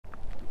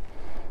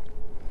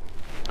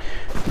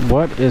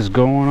What is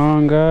going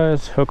on,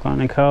 guys? Hook,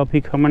 line, and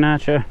callipee coming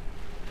at you.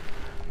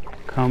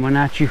 Coming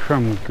at you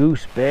from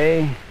Goose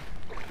Bay,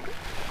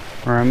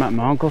 where I'm at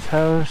my uncle's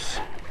house.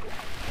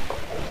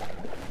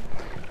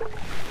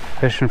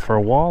 Fishing for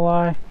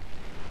walleye.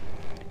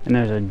 And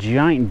there's a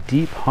giant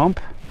deep hump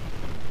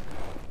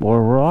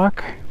or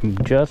rock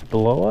just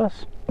below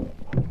us.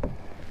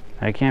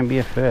 That can't be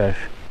a fish.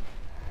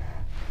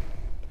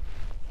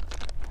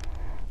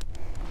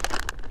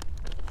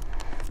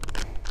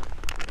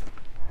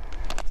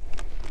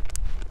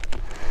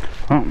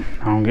 Oh,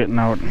 I'm getting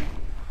out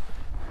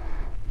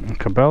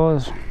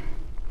Cabela's.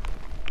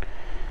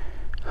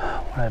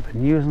 What I've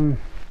been using,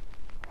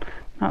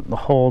 not the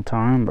whole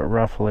time, but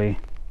roughly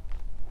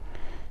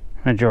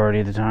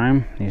majority of the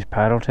time, these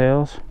paddle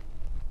tails.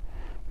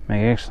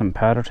 Make excellent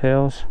paddle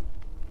tails.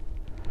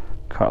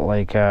 Caught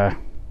like I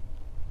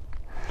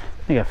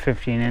think a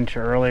 15-inch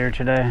earlier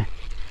today.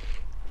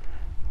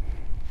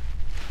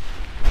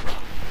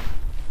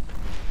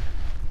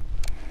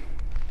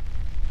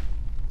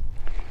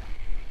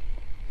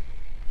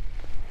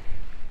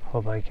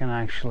 Hope I can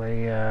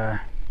actually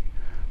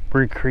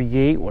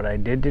recreate what I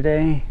did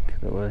today,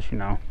 because it was,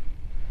 it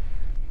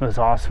was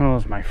awesome. It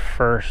was my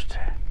first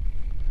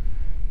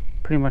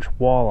pretty much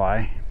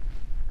walleye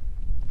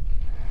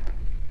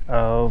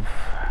of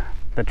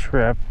the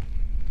trip.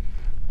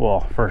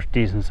 Well, first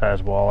decent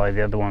sized walleye.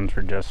 The other ones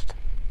were just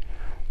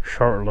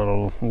short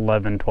little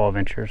 11-12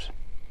 inchers.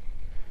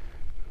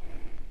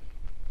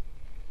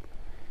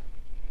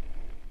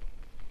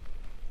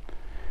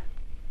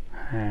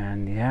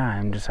 And yeah,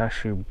 I'm just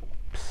actually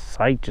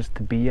psyched just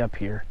to be up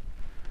here.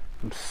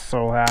 I'm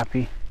so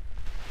happy.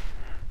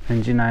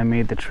 Angie and I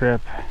made the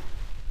trip.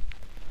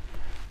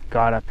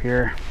 Got up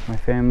here. My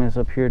family's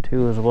up here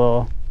too as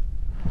well.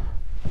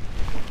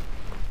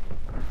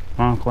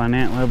 My uncle and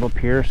aunt live up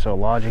here, so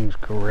lodging's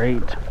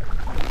great.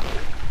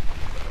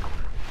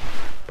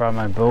 Brought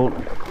my boat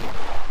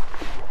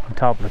on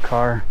top of the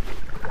car.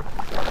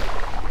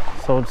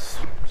 So it's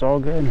all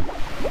good.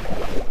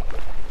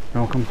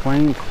 No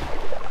complaints.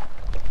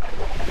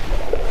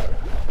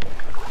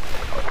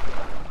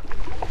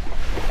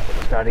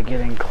 Gotta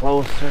get in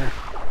closer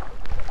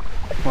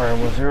where I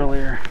was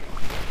earlier,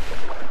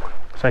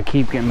 so I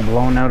keep getting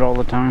blown out all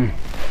the time.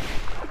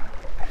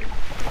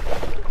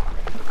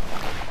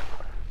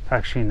 It's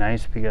actually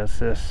nice because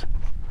this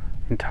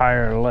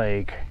entire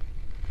lake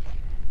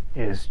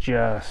is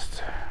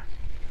just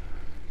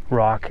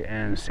rock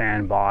and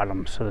sand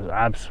bottom, so there's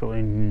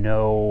absolutely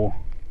no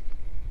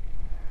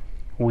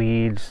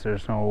weeds,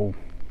 there's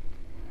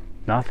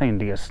nothing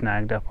to get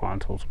snagged up on,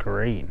 so it's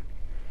great.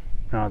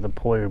 You know, to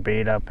pull your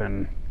bait up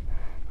and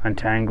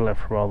untangle it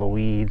for all the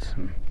weeds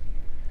and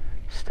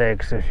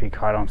sticks. If you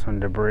caught on some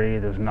debris,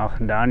 there's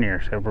nothing down here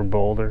except for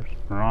boulders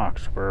and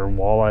rocks, where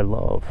walleye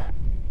love.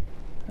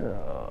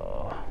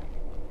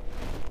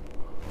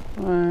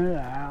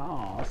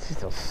 Oh, it's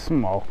just a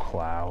small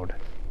cloud.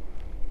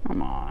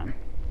 Come on.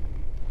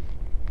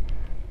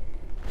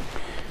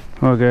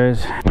 Well,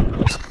 guys,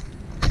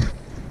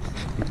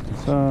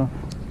 it's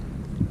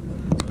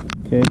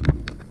okay.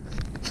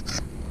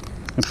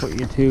 I put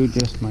you to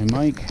just my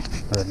mic,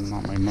 or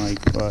not my mic,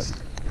 but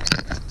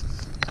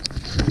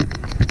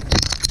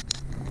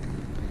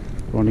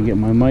I want to get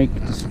my mic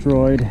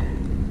destroyed,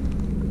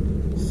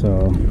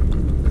 so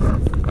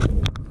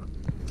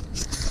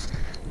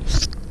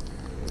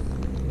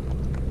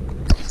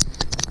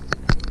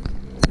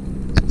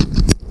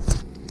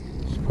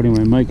just putting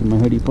my mic in my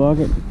hoodie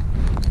pocket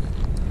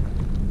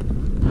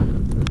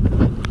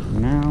for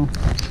now.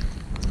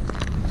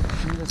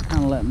 I'm just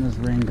kind of letting this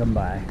rain come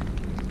by.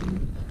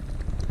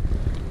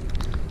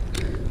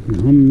 The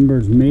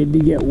hummingbird's made to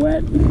get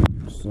wet,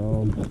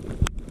 so I'm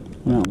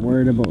not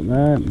worried about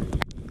that.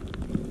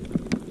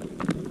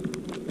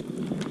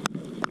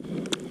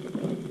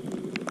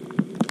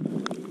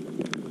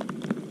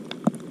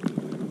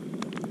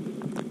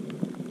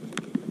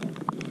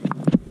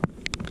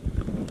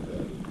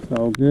 It's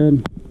all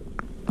good.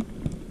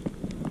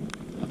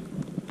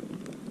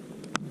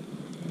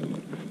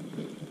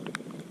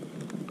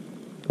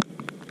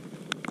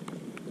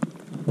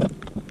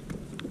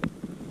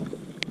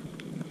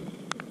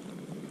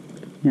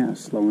 Yeah,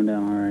 it's slowing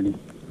down already.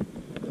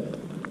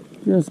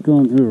 Just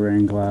going through a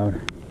rain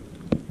cloud.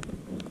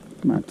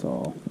 That's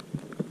all.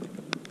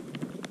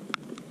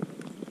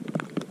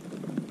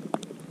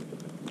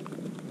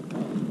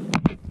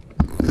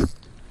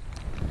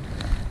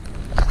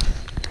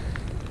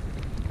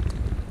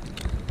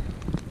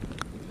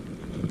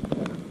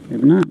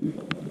 Maybe not.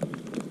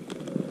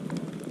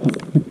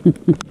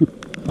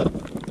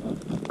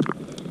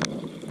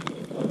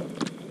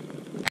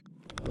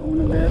 Going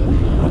to bed.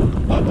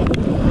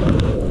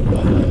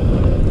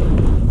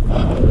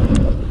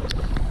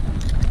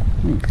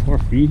 4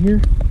 feet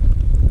here?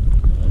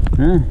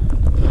 Huh?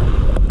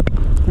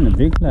 In a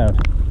big cloud.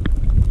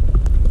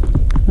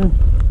 Huh.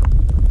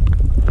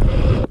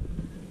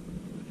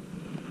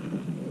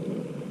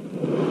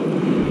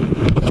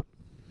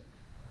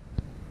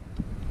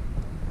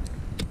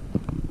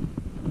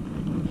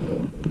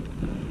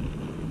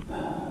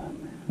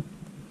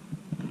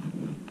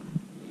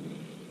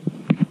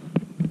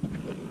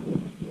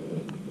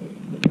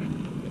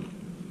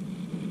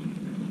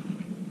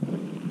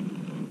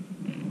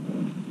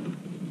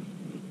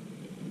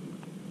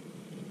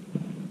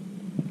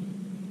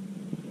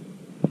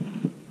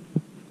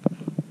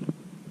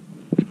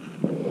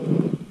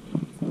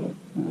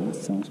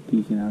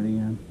 out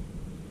again.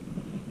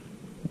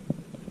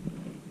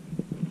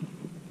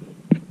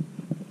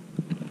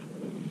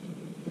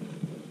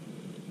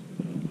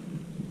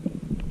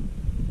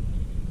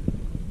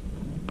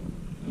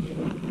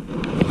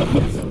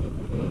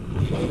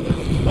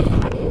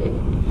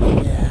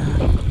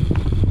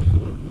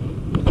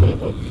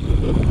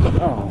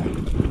 Oh,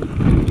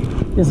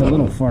 just a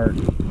little fart.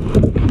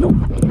 Nope.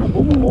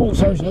 Oh,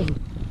 sorry.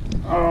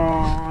 Oh,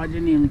 I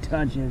didn't even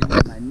touch it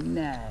with my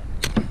net.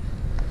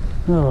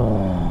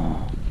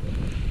 Oh,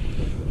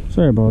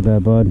 sorry about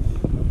that, bud.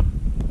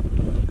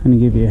 Kind of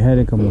give you a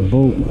headache on the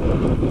boat.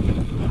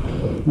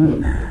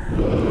 But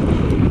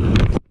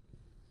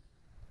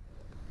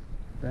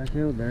back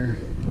out there.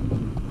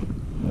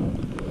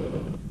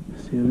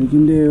 See what we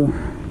can do.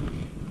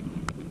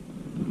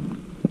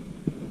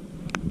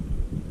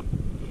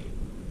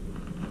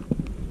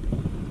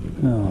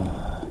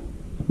 Oh,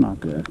 not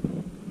good.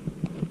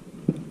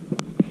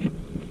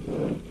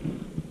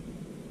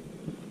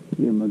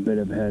 Give him a bit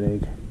of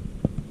headache.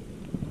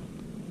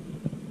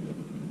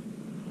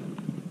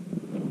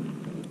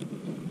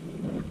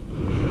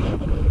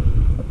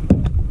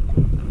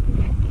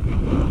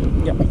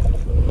 Yep.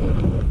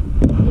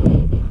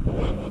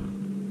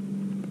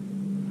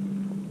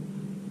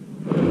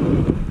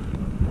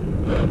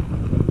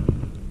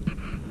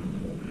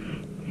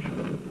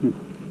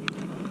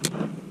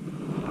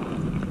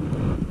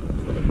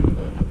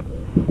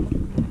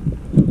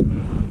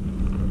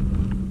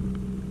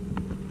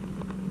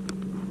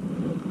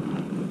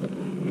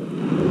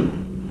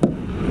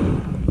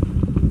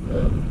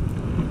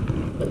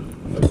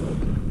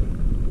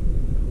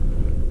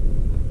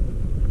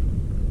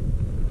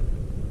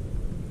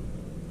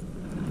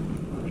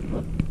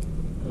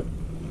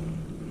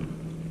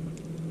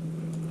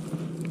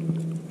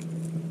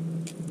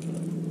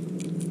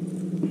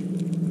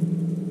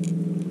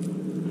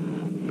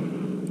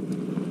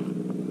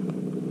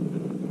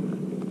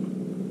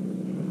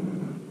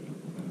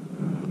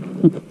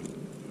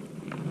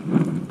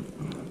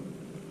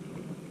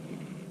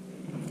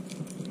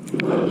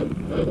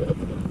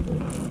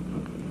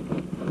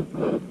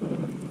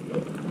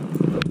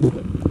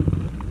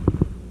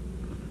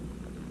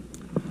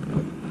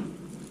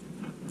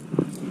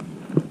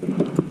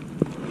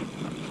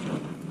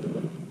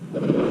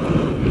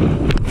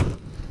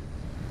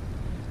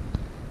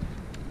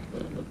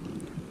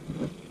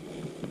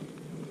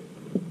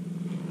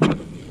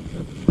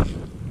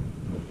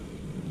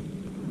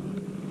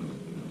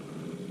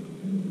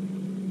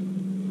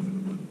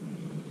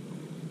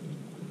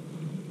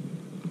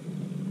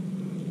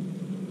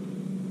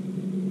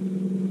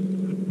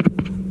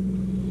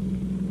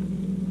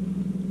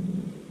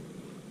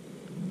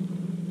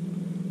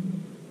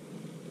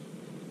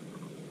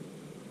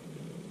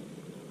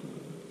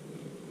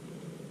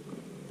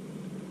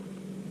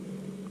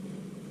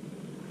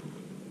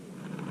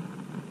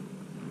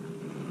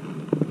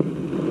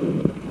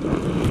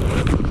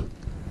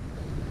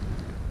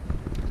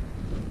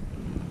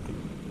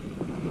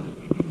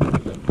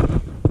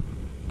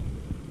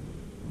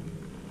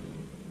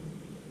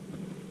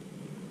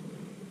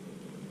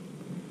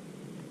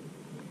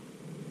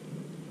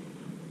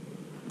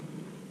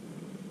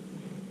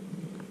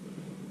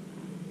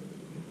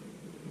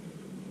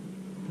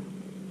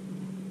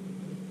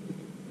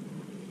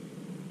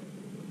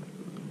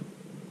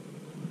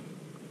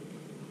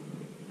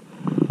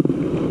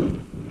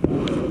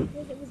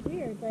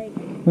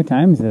 What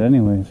time is it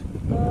anyways?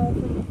 25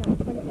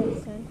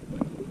 to 10.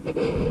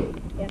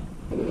 Yeah.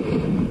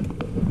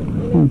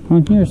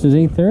 On here it says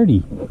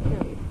 8:30.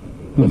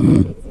 No.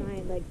 It's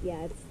 9, like,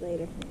 yeah, it's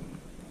later.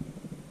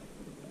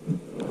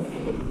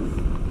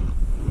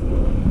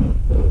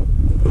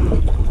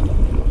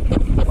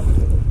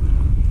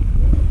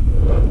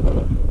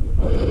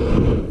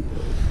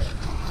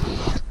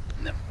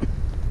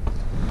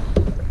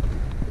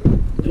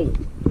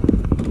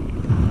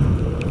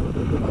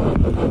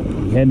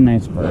 Head and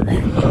iceberg.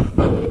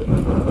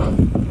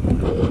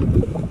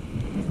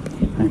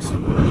 Nice.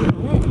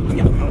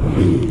 Yeah.